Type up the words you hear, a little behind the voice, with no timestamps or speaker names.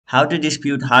How to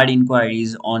dispute hard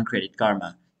inquiries on Credit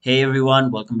Karma. Hey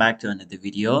everyone, welcome back to another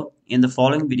video. In the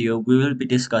following video, we will be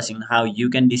discussing how you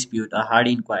can dispute a hard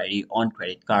inquiry on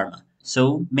Credit Karma.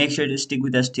 So make sure to stick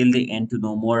with us till the end to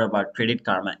know more about Credit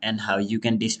Karma and how you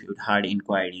can dispute hard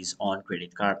inquiries on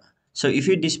Credit Karma. So if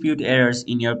you dispute errors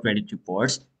in your credit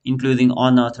reports, including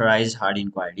unauthorized hard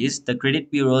inquiries, the credit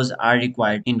bureaus are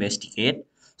required to investigate.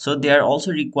 So they are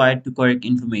also required to correct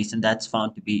information that's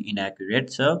found to be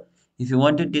inaccurate. So if you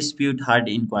want to dispute hard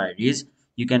inquiries,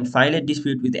 you can file a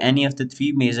dispute with any of the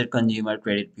three major consumer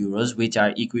credit bureaus, which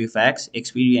are Equifax,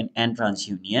 Experian, and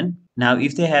TransUnion. Now,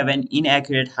 if they have an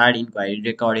inaccurate hard inquiry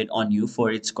recorded on you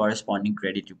for its corresponding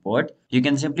credit report, you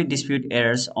can simply dispute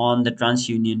errors on the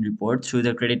TransUnion report through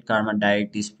the Credit Karma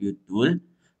Direct Dispute tool.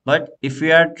 But if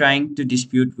we are trying to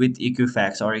dispute with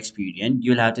Equifax or Experian,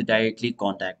 you'll have to directly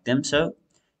contact them. So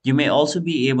you may also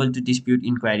be able to dispute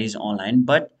inquiries online,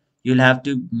 but you'll have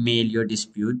to mail your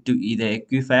dispute to either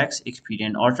Equifax,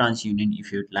 Experian, or TransUnion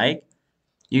if you'd like.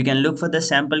 You can look for the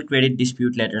sample credit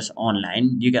dispute letters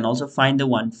online. You can also find the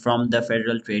one from the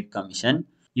Federal Trade Commission.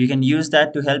 You can use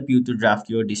that to help you to draft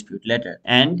your dispute letter.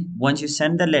 And once you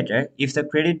send the letter, if the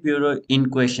credit bureau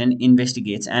in question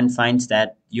investigates and finds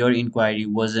that your inquiry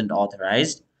wasn't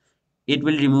authorized, it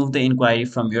will remove the inquiry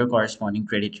from your corresponding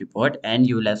credit report and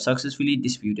you will have successfully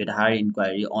disputed a higher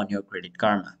inquiry on your Credit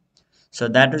Karma. So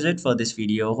that was it for this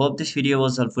video. Hope this video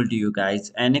was helpful to you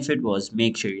guys, and if it was,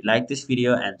 make sure you like this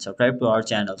video and subscribe to our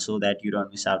channel so that you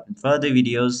don't miss out on further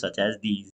videos such as these.